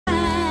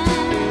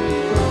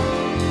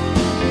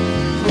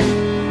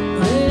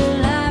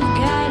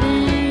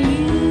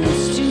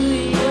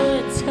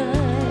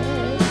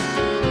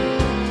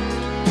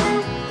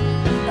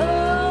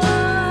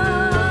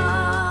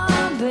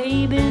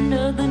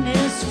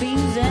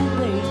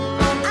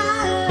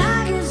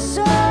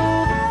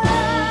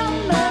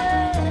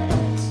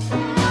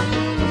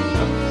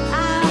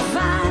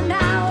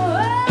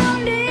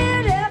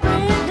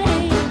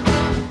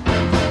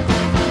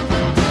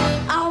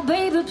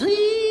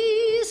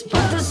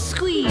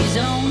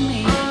on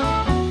me.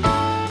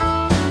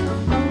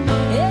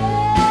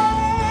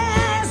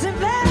 Yes,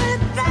 if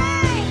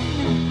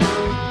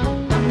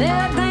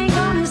everything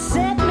gonna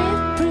set me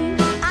free,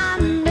 I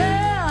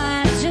know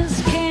I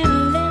just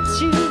can't let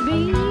you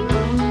be.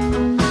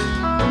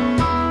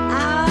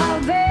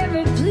 Oh,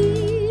 baby,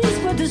 please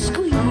put the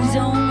squeeze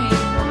on me.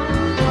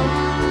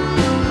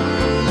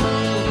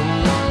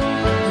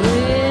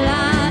 Well,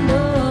 I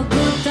know a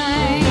good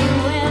thing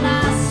when I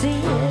see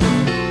it.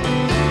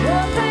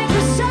 One thing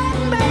for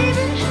certain,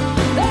 baby,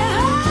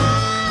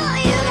 oh,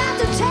 you got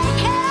to take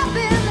care of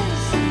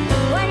business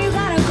when you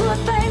got a good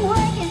thing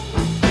working.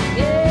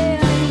 Yeah,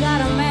 you got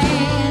a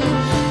man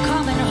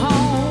coming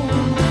home,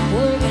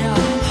 working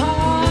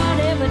hard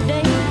every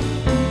day.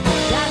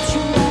 Got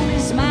you on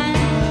his mind.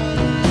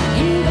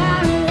 You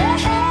gotta let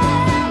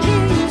him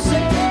hear you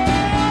say,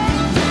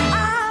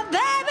 oh,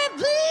 baby,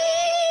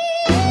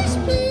 please,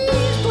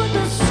 please put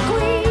the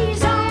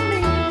squeeze on me.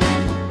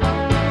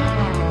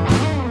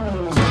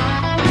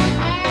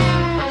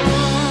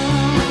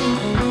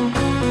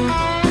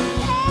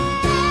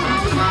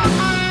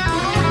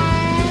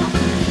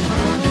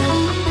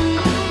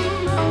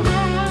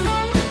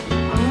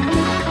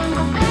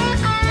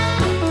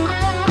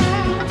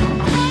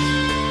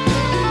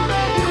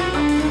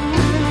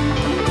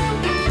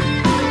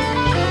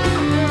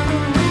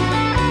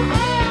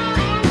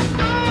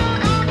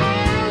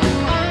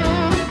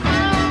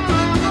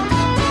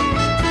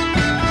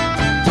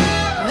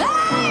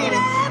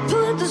 Baby,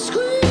 put the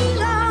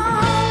squeeze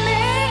on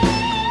me.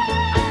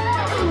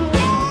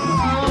 Yeah,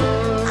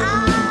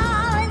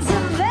 oh, it's a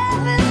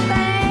velvet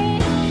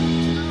thing.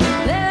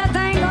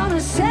 Everything gonna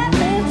set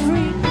me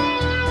free.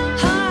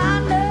 Oh,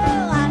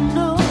 I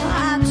know,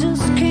 I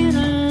just can't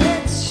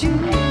let you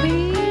be.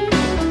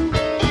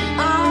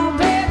 Oh,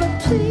 baby,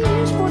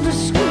 please put the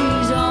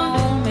squeeze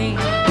on me.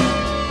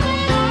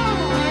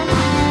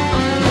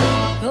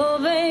 Oh,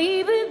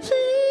 baby,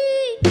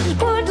 please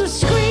put the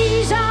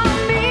squeeze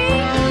on me.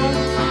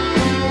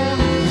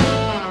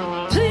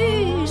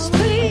 Please,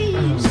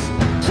 please,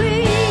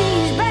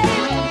 please,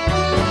 baby.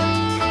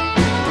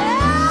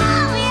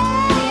 Oh,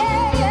 yeah.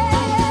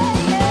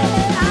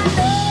 I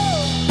know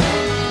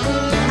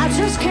I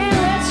just can't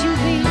let you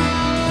be.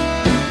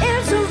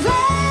 It's a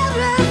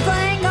very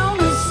thing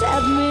gonna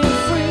set me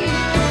free.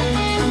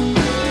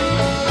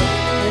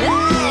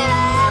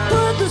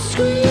 Put the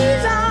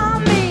squeeze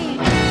on me,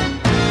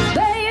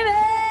 baby.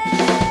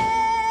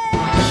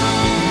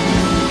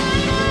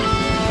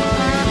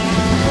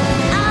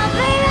 I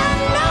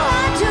know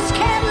I just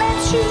can't let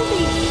you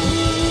be.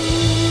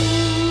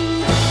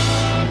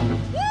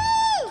 Woo!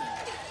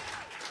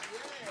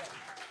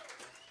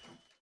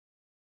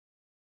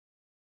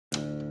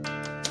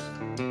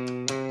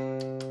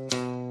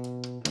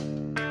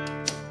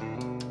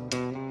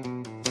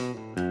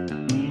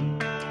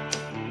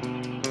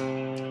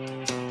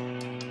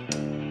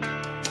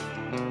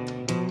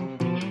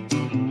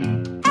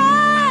 I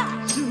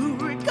do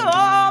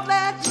recall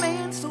that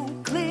man so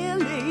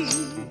clearly,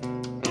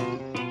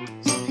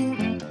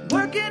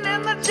 working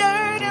in the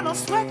dirt in a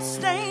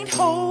sweat-stained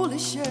holy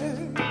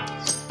shirt.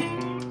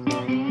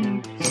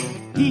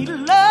 He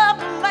loved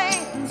the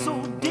land so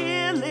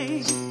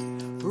dearly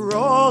for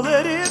all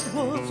that it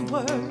was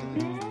worth.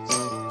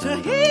 To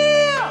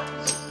him,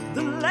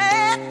 the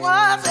land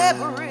was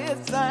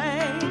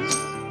everything.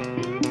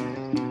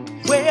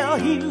 Well,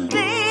 he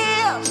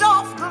lived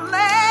off the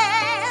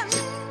land,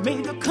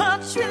 made the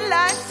country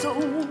life so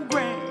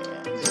grand.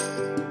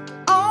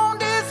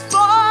 Owned his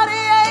 40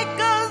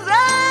 acres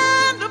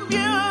and a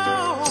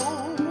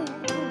mule.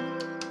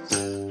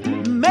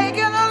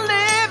 Making a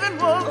living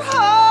was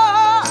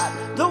hard,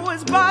 though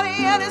his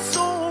body and his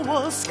soul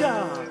was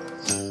scarred.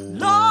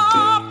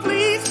 Lord,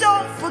 please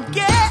don't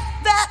forget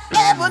that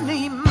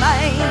ebony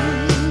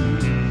man.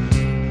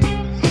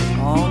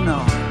 Oh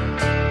no.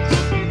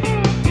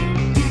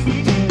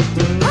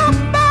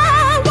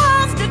 Papa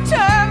was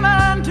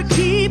determined to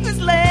keep his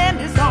land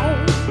his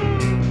own.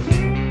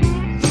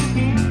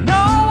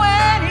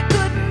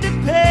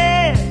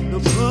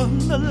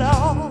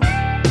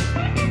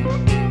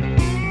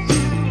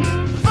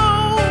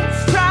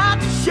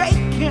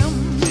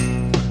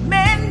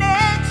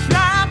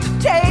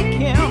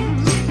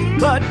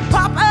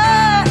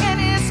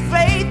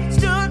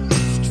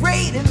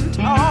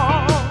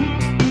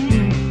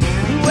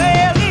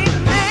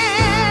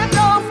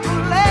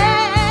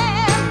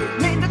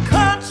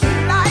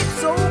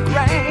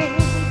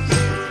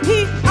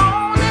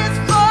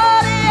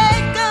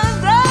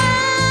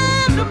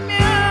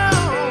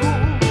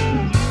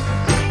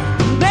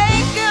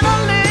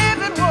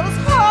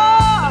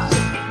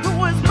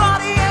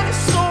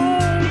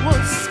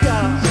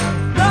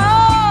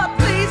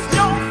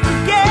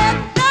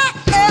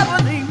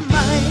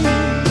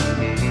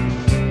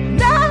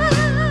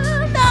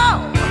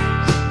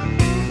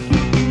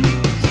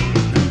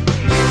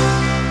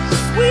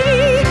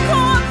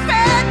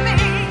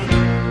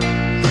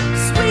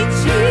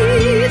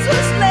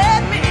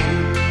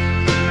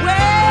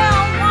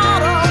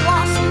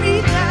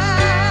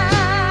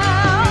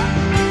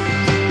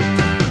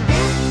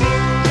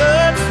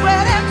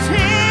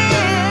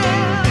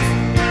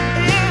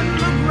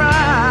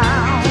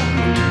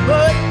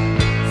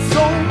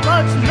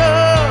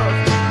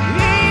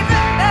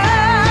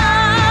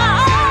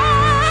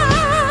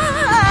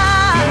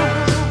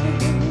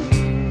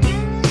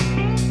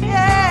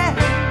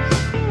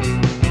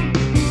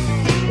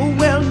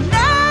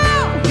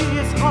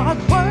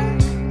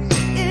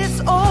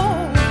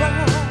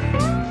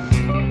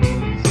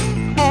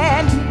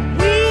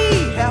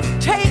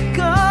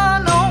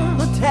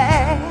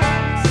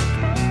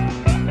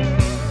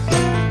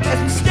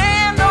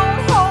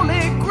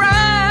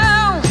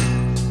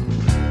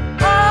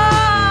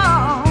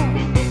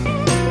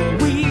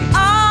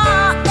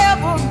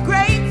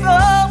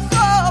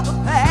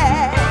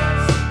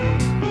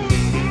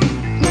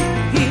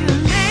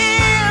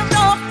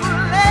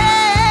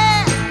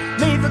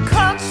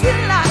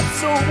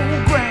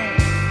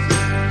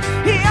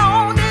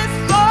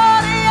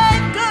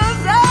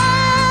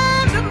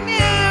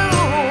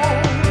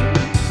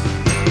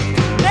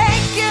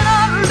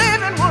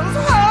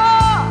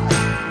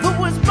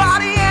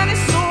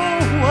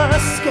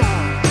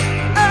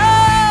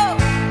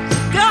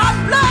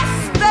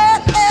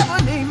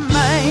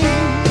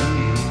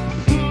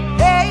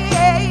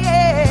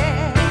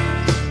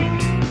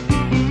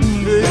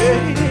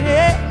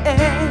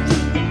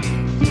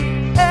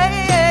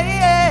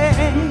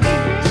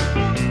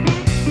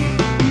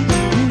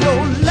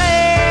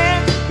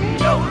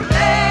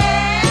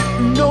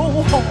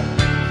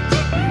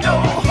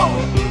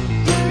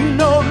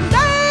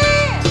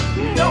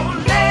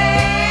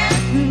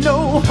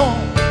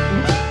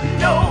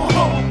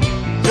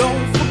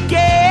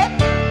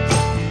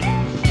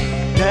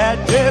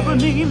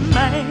 ebony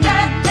man.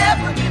 That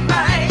ebony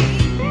man.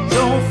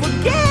 Don't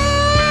forget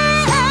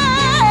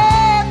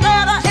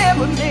that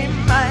ebony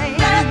man.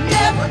 That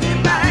ebony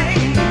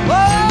man.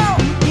 Oh,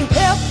 he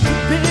helped to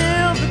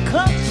build the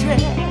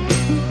country.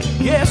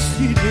 Yes,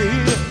 he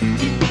did.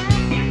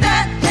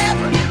 That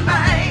ebony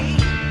man.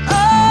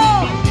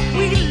 Oh,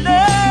 we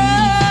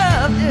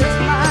love this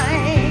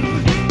man.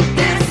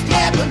 This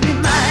ebony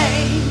man.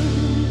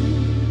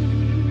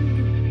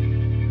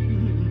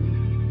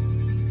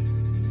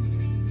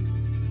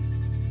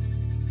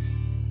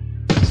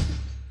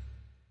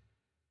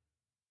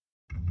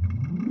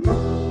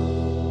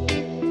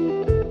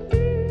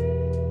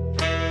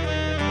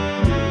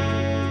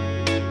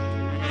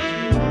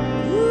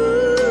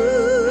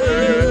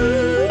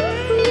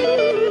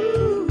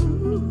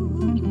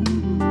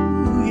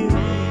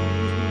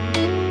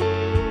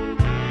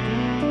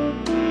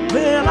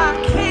 Well, I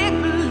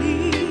can't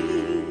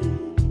believe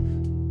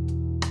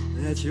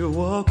that you're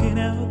walking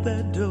out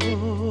that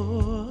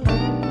door.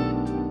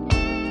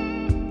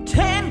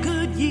 10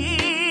 good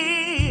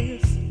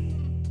years,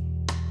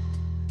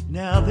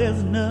 now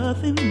there's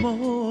nothing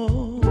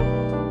more.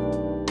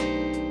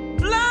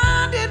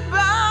 Blinded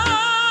by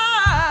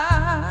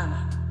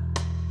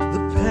the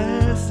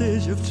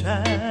passage of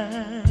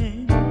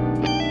time,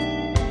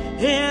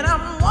 and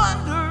I'm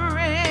wondering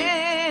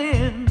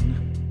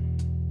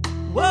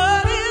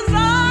what is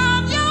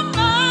on your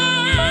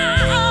mind.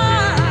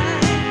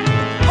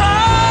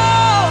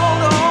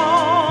 Hold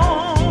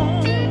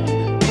on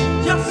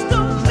just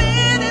a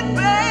minute,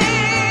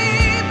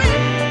 baby.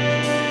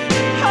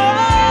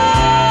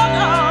 Hold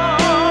on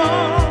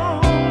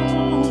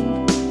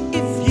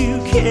if you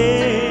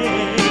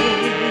can.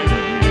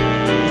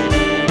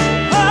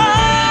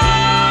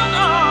 Hold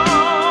on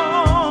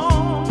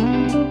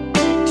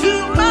to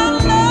my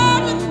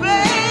loving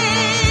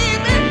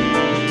baby.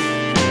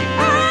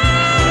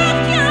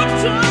 I've got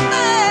to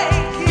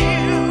make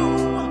you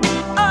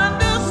understand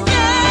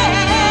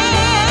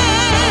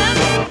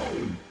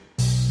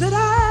that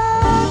I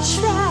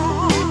tried.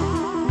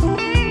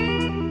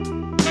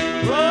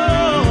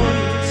 Oh,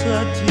 yes, I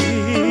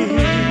did.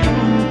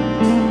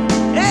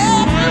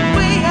 Every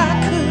way I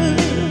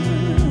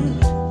could,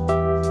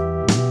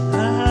 I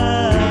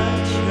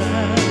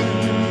tried.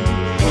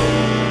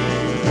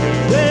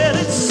 Well,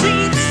 it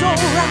seemed so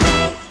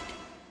right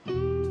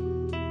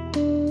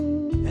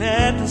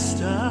at the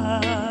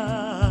start.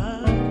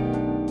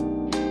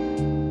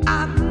 I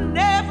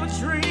never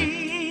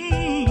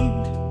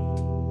dreamed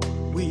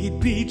we'd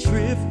be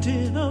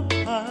drifting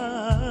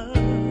apart.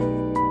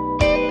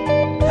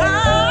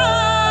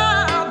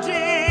 How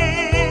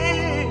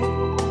did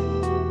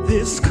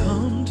this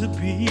come to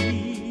be?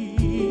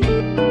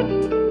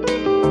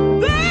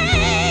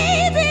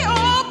 Baby,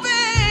 oh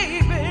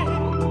baby,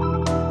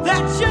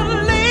 that you're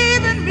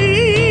leaving me.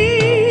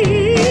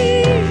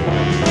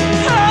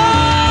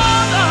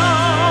 Hold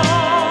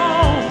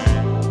on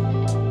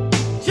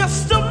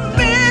just a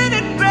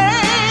minute,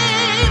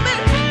 baby.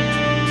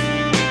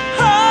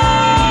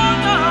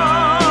 Hold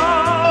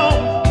on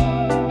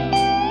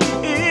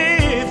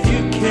if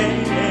you can.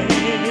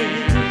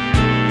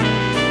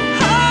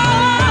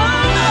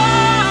 Hold on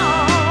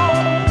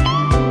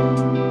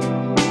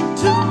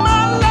to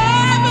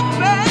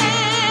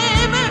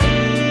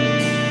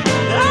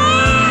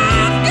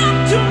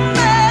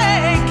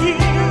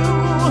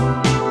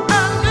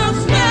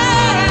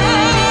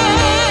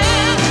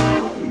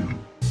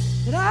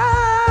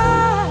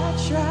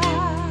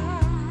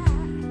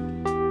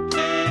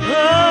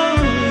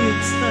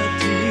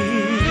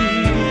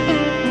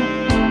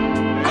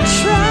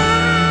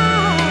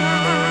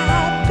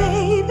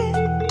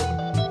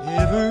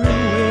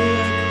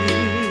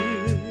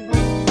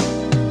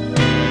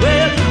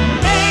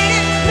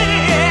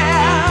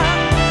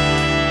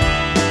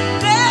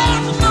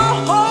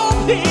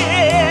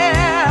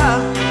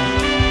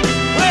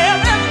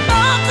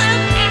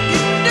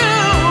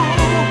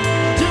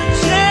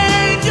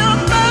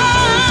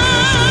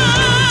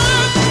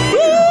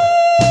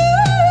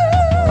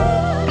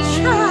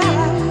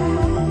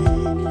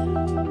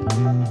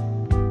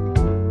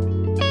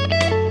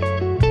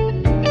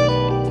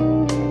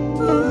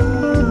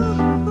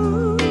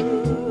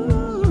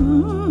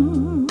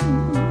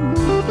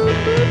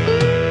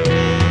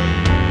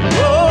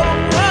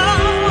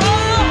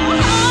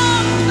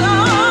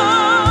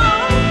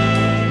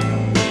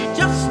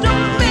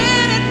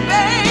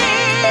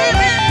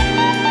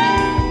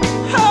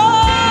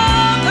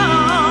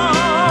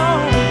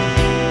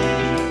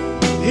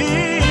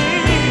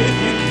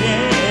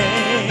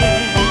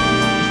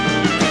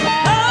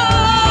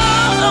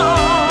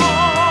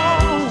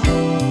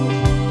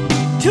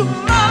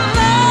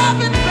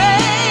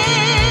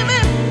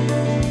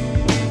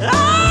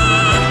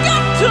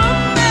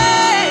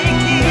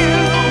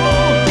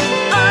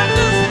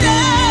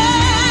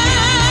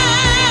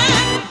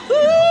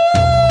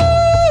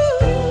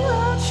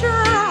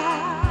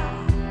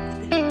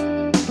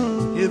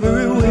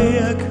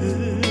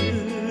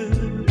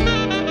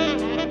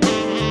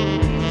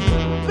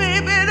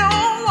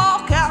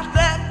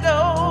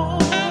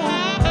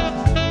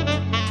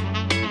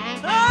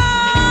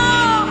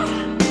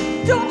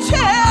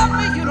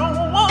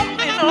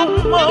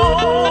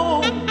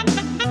more.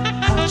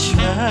 I'll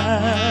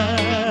try.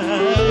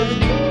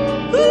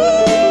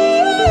 Ooh,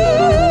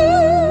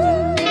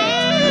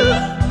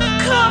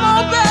 come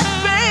on back,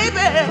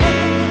 baby.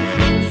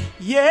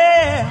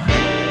 Yeah.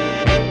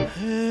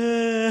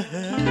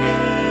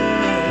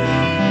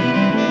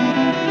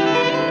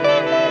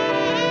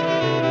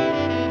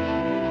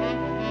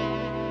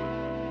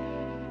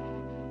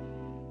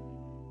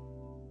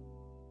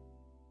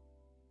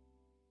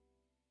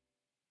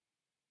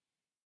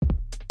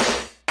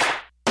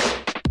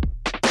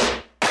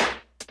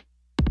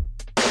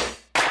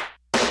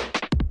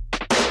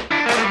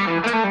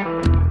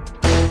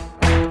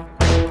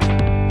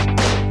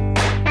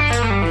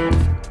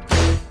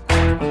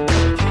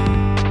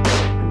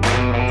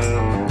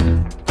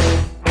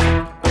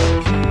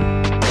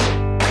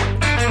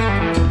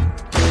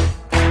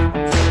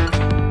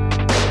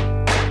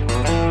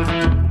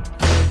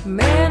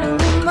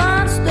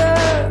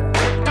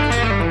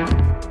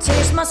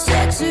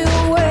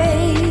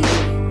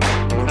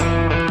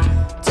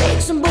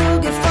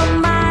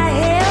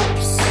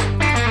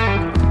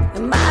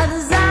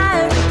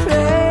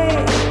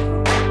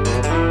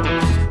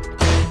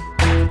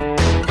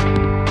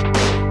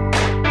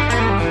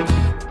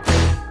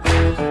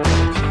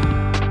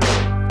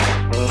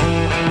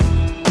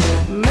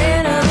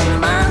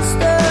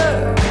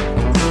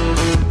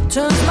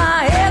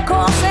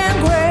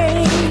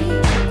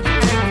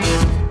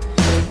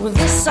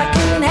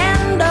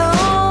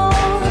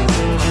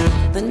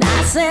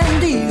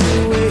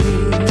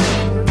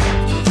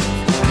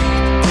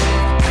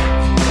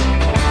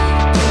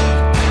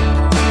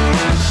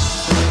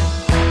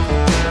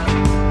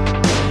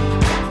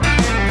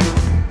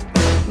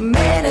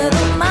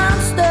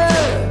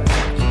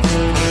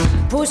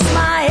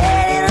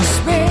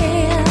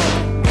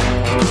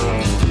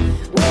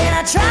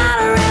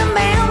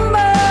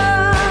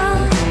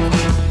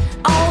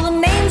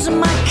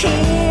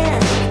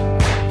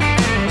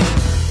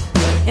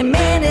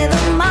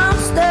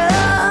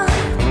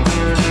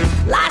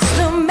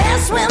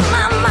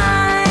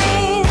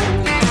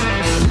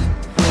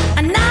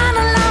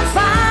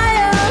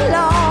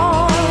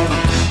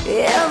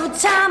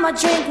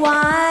 Drink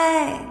wine.